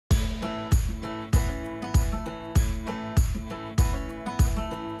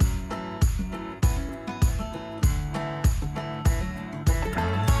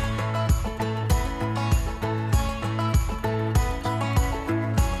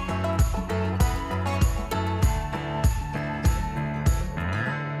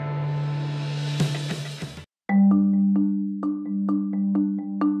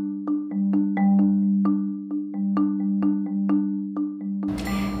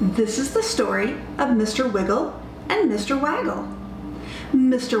This is the story of Mr. Wiggle and Mr. Waggle.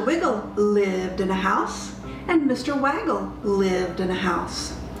 Mr. Wiggle lived in a house, and Mr. Waggle lived in a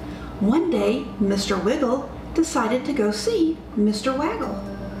house. One day, Mr. Wiggle decided to go see Mr. Waggle.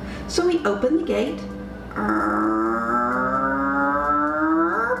 So he opened the gate,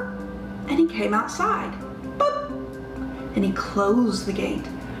 and he came outside. Boop! And he closed the gate.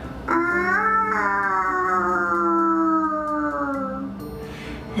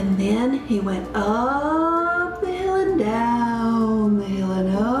 And then he went up the hill and down the hill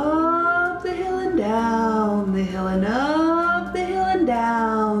and up the hill and down the hill and up the hill and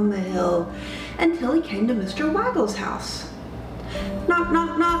down the hill until he came to Mr. Waggle's house. Knock,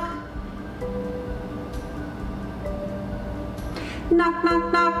 knock, knock. Knock,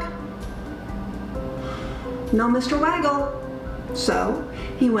 knock, knock. No Mr. Waggle. So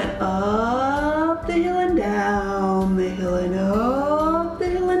he went up the hill and down the hill and up the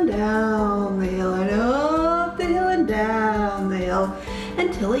hill and down the hill and up the hill and down the hill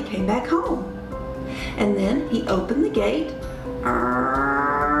until he came back home. And then he opened the gate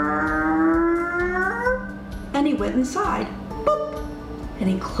and he went inside. Boop! And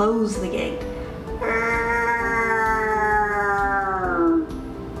he closed the gate.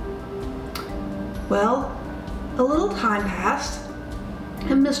 Well, a little time passed,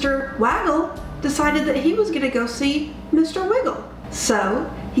 and Mr. Waggle decided that he was going to go see Mr. Wiggle. So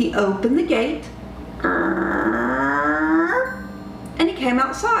he opened the gate, and he came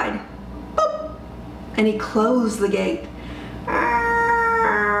outside. Boop! And he closed the gate.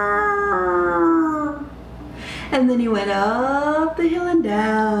 And then he went up the hill and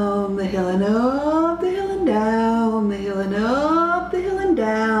down the hill and up the hill and down the hill and up the hill and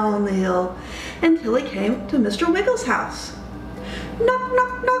down the hill until he came to Mr. Wiggle's house. Knock,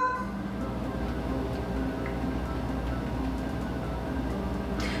 knock, knock.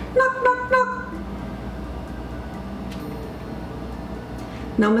 Knock, knock, knock.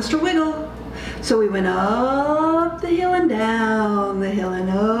 No Mr. Wiggle. So we went up the hill and down the hill and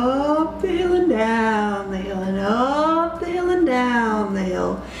up the hill and down the hill and up the hill and down the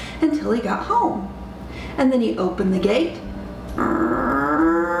hill until he got home. And then he opened the gate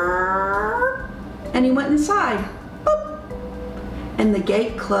and he went inside. Boop! And the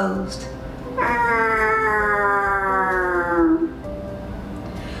gate closed.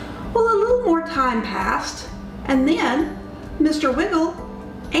 Well, a little more time passed, and then Mr. Wiggle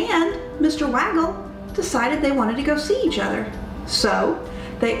and Mr. Waggle decided they wanted to go see each other. So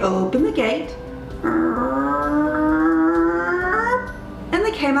they opened the gate and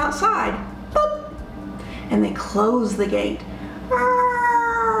they came outside. Boop! And they closed the gate.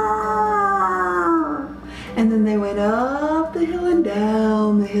 And then they went up the hill and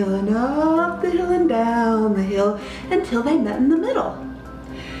down the hill and up the hill and down the hill until they met in the middle.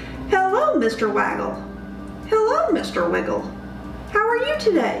 Hello, Mr. Waggle. Hello, Mr. Wiggle. How are you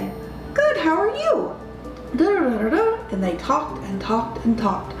today? Good, how are you? And they talked and talked and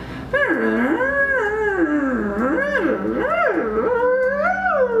talked.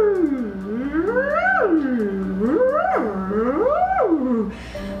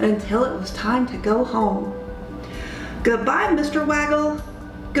 Until it was time to go home. Goodbye, Mr. Waggle.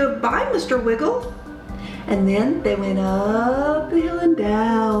 Goodbye, Mr. Wiggle. And then they went up the hill and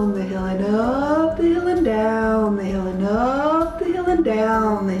down the hill and up the hill and down the hill and up the hill and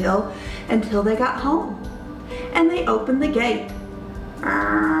down the hill until they got home. And they opened the gate.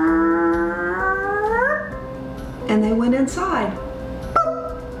 And they went inside.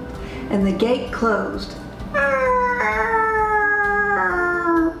 Boop! And the gate closed.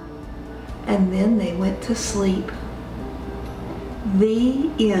 And then they went to sleep. The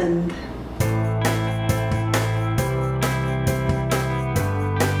end.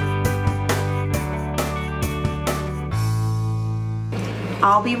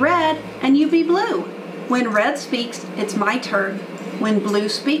 I'll be red and you be blue. When red speaks, it's my turn. When blue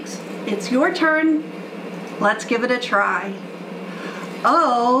speaks, it's your turn. Let's give it a try.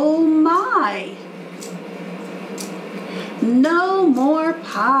 Oh my! No more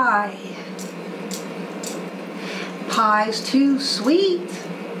pie. Pie's too sweet.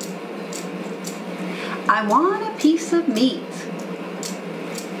 I want a piece of meat.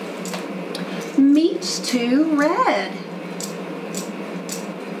 Meat's too red.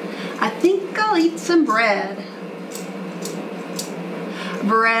 I think I'll eat some bread.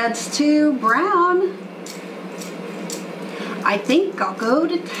 Bread's too brown. I think I'll go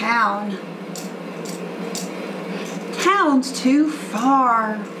to town. Town's too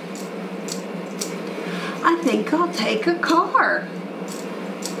far. I think I'll take a car.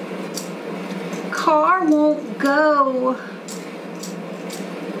 Car won't go.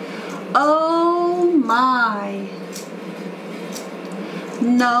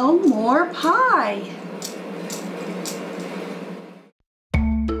 No more pie.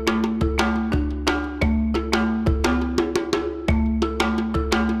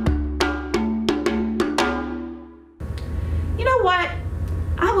 You know what?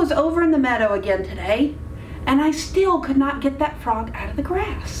 I was over in the meadow again today, and I still could not get that frog out of the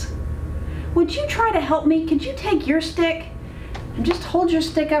grass. Would you try to help me? Could you take your stick and just hold your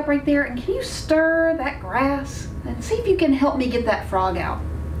stick up right there, and can you stir that grass and see if you can help me get that frog out?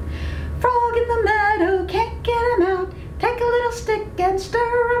 Frog in the meadow, can't get him out. Take a little stick and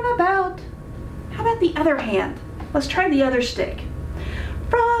stir him about. How about the other hand? Let's try the other stick.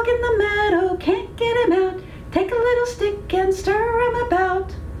 Frog in the meadow, can't get him out. Take a little stick and stir him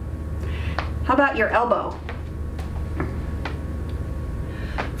about. How about your elbow?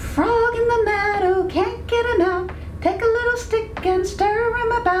 Frog in the meadow, can't get him out. Take a little stick and stir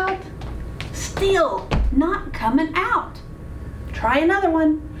him about. Still not coming out. Try another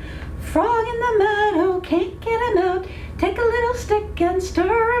one. Frog in the meadow, can't get him out. Take a little stick and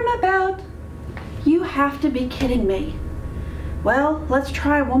stir him about. You have to be kidding me. Well, let's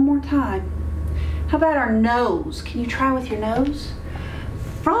try one more time. How about our nose? Can you try with your nose?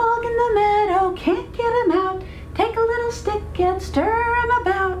 Frog in the meadow, can't get him out. Take a little stick and stir him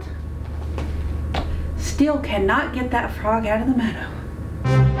about. Still cannot get that frog out of the meadow.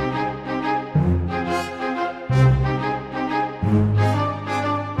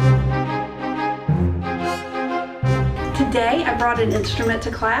 Today I brought an instrument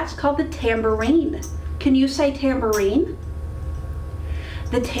to class called the tambourine. Can you say tambourine?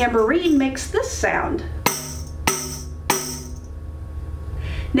 The tambourine makes this sound.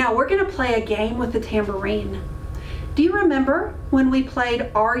 Now we're going to play a game with the tambourine. Do you remember when we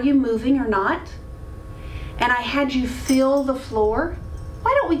played Are You Moving or Not? And I had you feel the floor?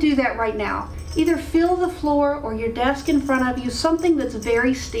 Why don't we do that right now? Either feel the floor or your desk in front of you, something that's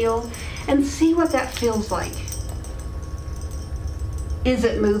very still, and see what that feels like. Is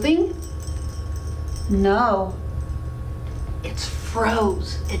it moving? No. It's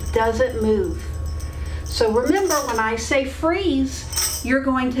froze. It doesn't move. So remember, when I say freeze, you're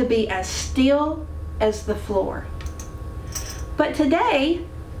going to be as still as the floor. But today,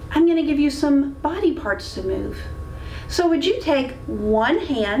 I'm going to give you some body parts to move. So would you take one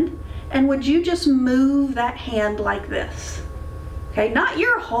hand and would you just move that hand like this? Okay, not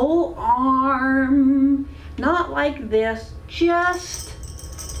your whole arm, not like this, just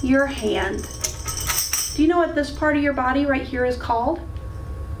your hand. Do you know what this part of your body right here is called?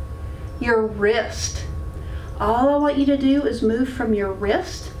 Your wrist. All I want you to do is move from your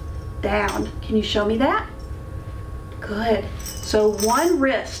wrist down. Can you show me that? Good. So one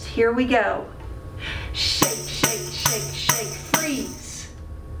wrist, here we go. Shake, shake, shake, shake, freeze.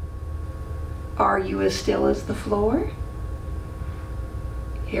 Are you as still as the floor?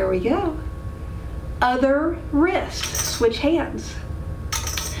 Here we go. Other wrist, switch hands.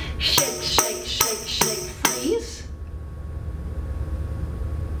 Shake, shake, shake, shake, freeze.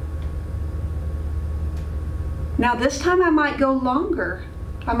 Now this time I might go longer.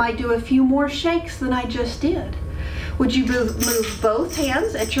 I might do a few more shakes than I just did. Would you move both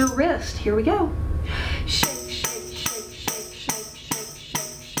hands at your wrist? Here we go. Shake, shake, shake, shake, shake, shake,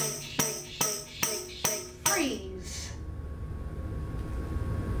 shake, shake, shake, shake, shake, shake, freeze.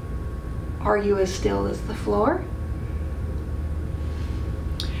 Are you as still as the floor?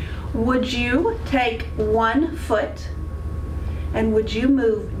 Would you take one foot and would you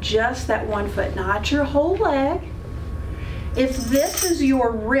move just that one foot, not your whole leg? If this is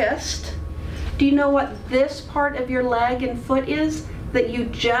your wrist, do you know what this part of your leg and foot is that you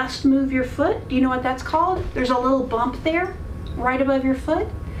just move your foot? Do you know what that's called? There's a little bump there right above your foot.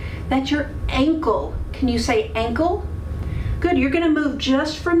 That's your ankle. Can you say ankle? Good, you're going to move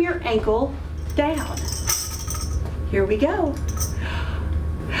just from your ankle down. Here we go.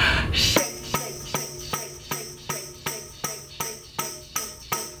 Shake, shake, shake, shake, shake, shake, shake, shake, shake, shake,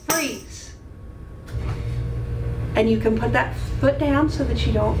 shake, freeze. And you can put that foot down so that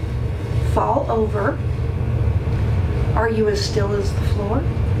you don't fall over. Are you as still as the floor?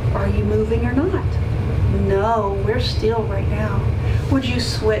 Are you moving or not? No, we're still right now. Would you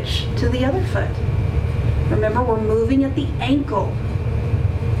switch to the other foot? Remember, we're moving at the ankle.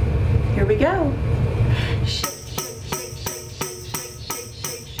 Here we go. Shake, shake, shake, shake, shake, shake,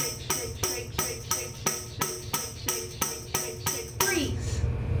 shake, shake, shake, shake, shake, shake, shake, shake, shake, shake, freeze.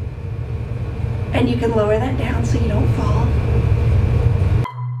 And you can lower that down so you don't fall.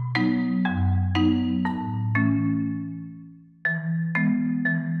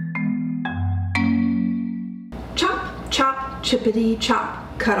 Chop, chop, chippity chop.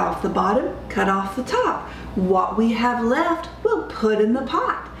 cut off the bottom, cut off the top. What we have left, we'll put in the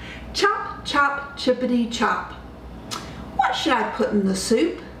pot. Chop, chop, chippity chop. What should I put in the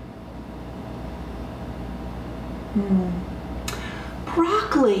soup?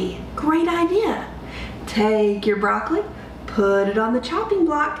 Broccoli, great idea. Take your broccoli, put it on the chopping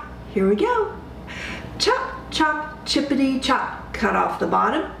block. Here we go. Chop, chop, chippity chop. Cut off the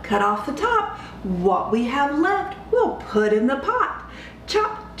bottom, cut off the top. What we have left, we'll put in the pot.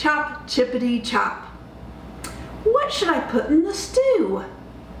 Chop, chop, chippity chop. What should I put in the stew?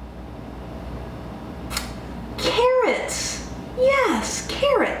 Carrots. Yes,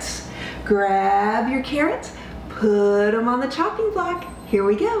 carrots. Grab your carrots, put them on the chopping block. Here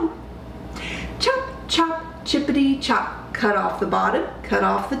we go. Chop, chop, chippity chop. Cut off the bottom, cut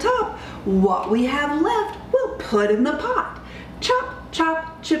off the top. What we have left, we'll put in the pot. Chop,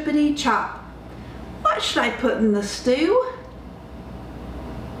 chop, chippity chop. What should I put in the stew?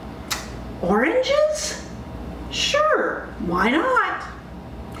 Oranges? Sure, why not?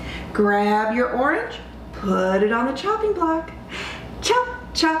 Grab your orange, put it on the chopping block. Chop,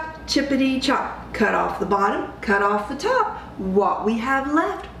 chop, chippity chop. Cut off the bottom, cut off the top. What we have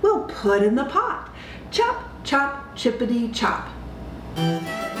left, we'll put in the pot. Chop, chop, chippity chop.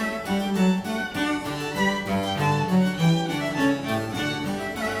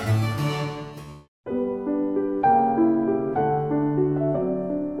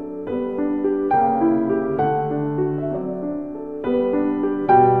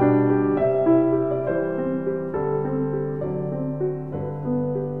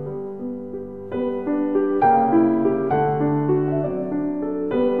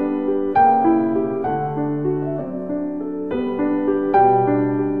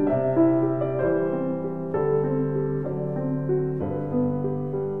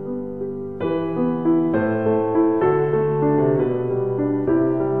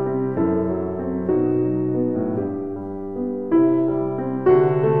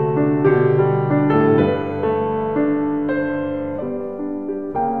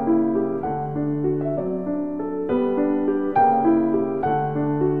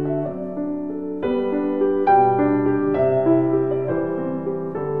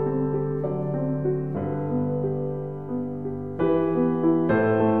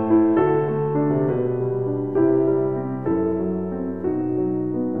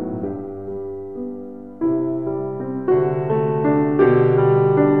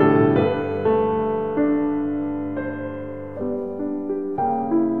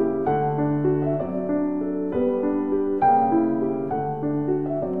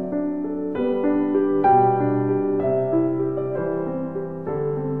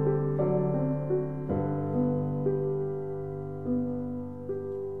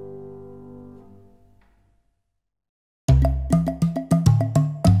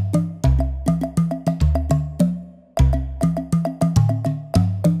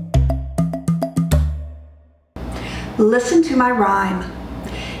 Listen to my rhyme.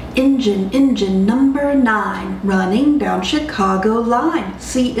 Engine, engine number 9, running down Chicago line.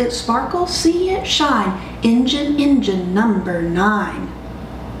 See it sparkle, see it shine. Engine, engine number 9.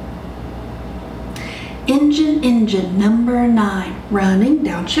 Engine, engine number 9, running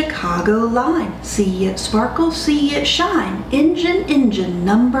down Chicago line. See it sparkle, see it shine. Engine, engine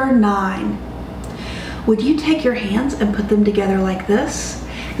number 9. Would you take your hands and put them together like this?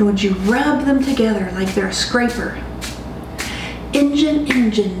 And would you rub them together like they're a scraper? Engine,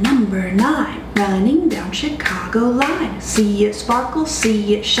 engine number 9, running down Chicago line. See it sparkle,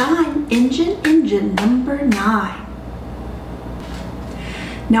 see it shine. Engine, engine number 9.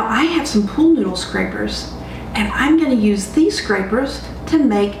 Now I have some pool noodle scrapers, and I'm going to use these scrapers to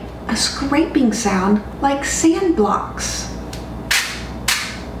make a scraping sound like sand blocks.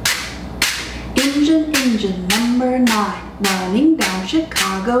 Engine, engine number 9, running down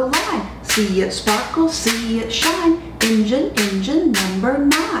Chicago line. See it sparkle, see it shine. Engine, engine number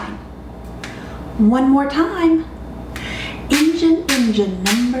 9. One more time. Engine, engine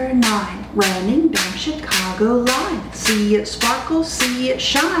number 9, running down Chicago line. See it sparkle, see it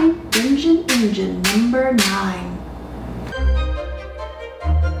shine. Engine, engine number 9.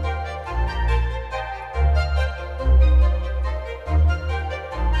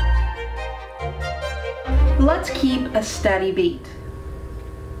 Let's keep a steady beat.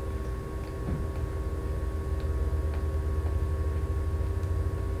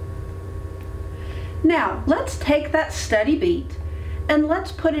 Now, let's take that steady beat and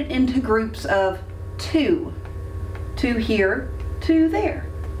let's put it into groups of 2. 2 here, 2 there,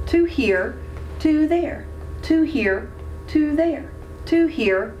 2 here, 2 there, 2 here, 2 there, 2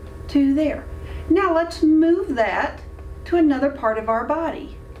 here, 2 there. Now let's move that to another part of our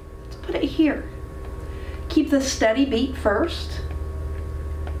body. Let's put it here. Keep the steady beat first.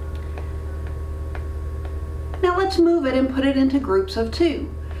 Now let's move it and put it into groups of 2.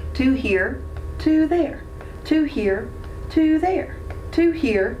 2 here, 2 there, 2 here, 2 there, 2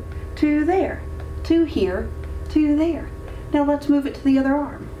 here, 2 there, 2 here, 2 there. Now let's move it to the other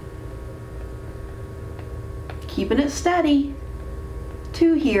arm. Keeping it steady.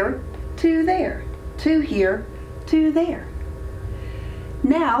 2 here, 2 there, 2 here, 2 there.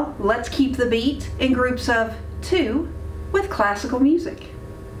 Now let's keep the beat in groups of 2 with classical music.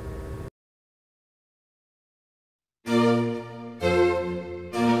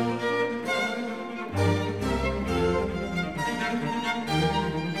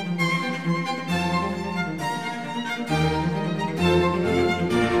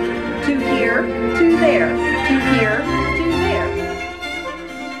 Two there, 2 here, 2 there.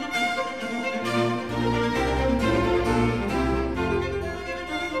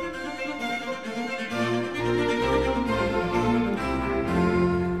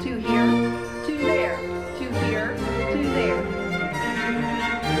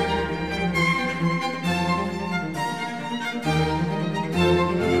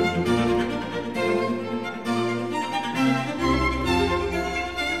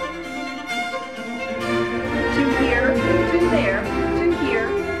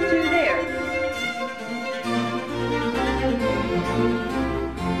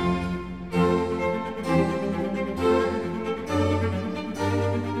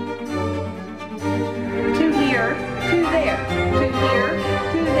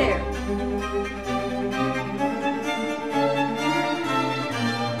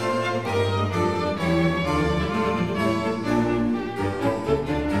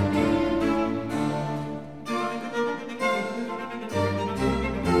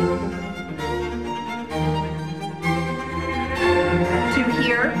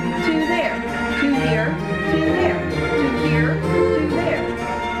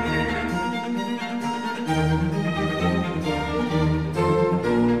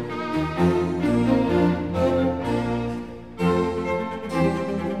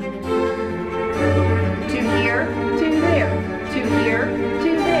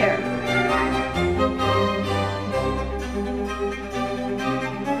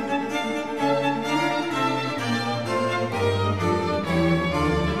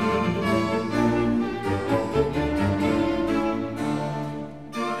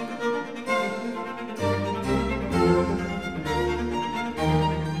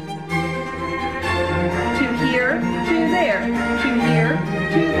 Two here, 2 there, 2 here,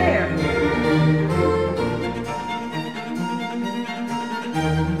 2 there.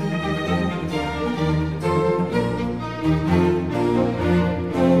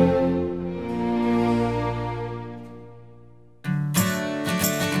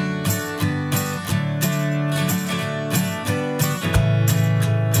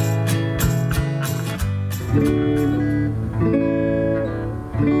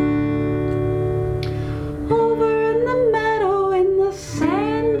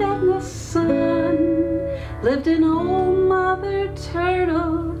 lived an old mother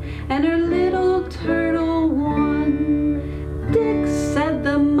turtle and her little turtle one. Dick, said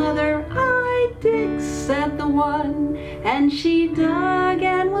the mother, I, Dick, said the one, and she dug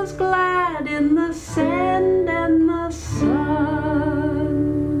and was glad in the sand and the sun.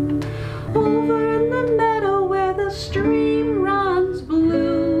 Over in the meadow where the stream runs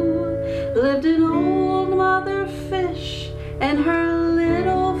blue lived an old mother fish and her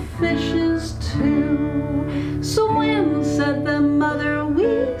little fishes too. Swim, said the mother,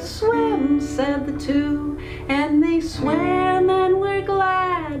 we swim, said the two, and they swam and were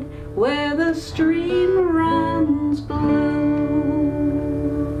glad where the stream runs blue.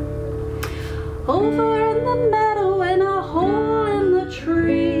 Over in the meadow in a hole in the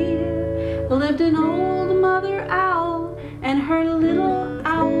tree lived an old mother owl and her little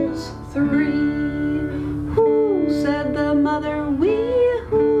owls three. Who, said the mother, we,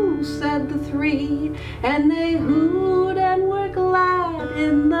 who, said the three, and they hooed and were glad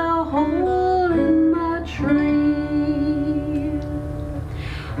in the hole in the tree.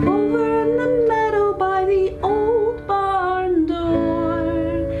 Over in the meadow by the old barn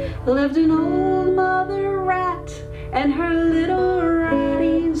door lived an old mother rat and her little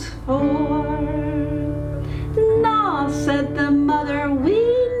ratties four. Gnaw, said the mother, we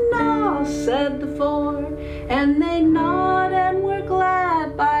gnaw, said the four, and they gnawed and were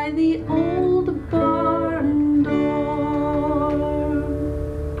glad by the old barn door.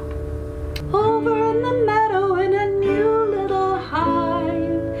 Over in the meadow in a new little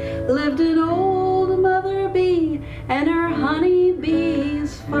hive lived an old mother bee and her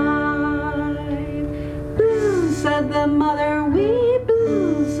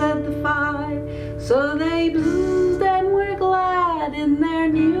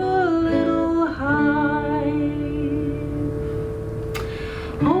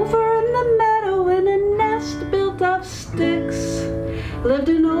Over in the meadow, in a nest built of sticks, lived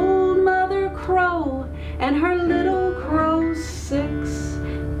an old mother crow and her little crows 6.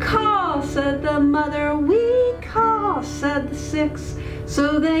 Caw, said the mother, wee caw, said the 6.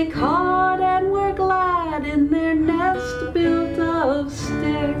 So they cawed and were glad in their nest built of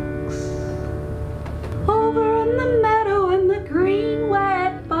sticks. Over in the meadow, in the green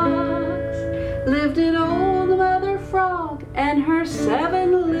wet box, lived an old mother frog and her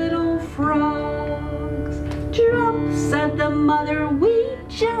 7 little frogs. Jump, said the mother, we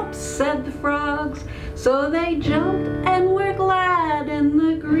jump, said the frogs. So they jumped and were glad in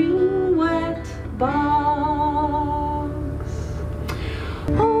the green wet box.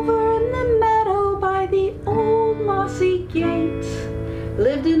 Over in the meadow by the old mossy gate,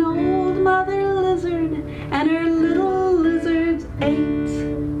 lived an old mother lizard and her little lizards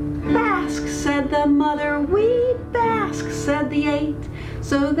 8. Bask, said the mother, we bask, said the 8.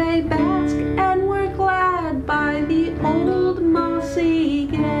 So they basked and were glad by the old mossy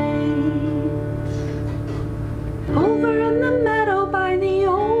gate. Over in the meadow by the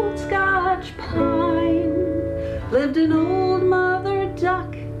old Scotch pine, lived an old mother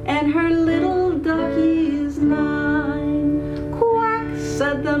duck and her little duckies 9. Quack,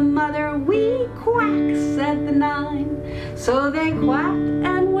 said the mother, we quack, said the 9. So they quacked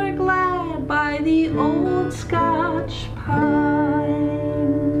and were glad by the old Scotch pine.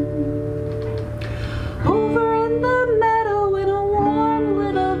 Over in the meadow in a warm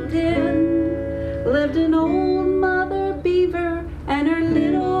little den, lived an old mother beaver and her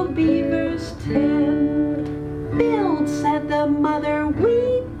little beavers 10. Build, said the mother,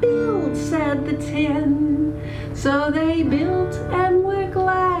 we build, said the 10. So they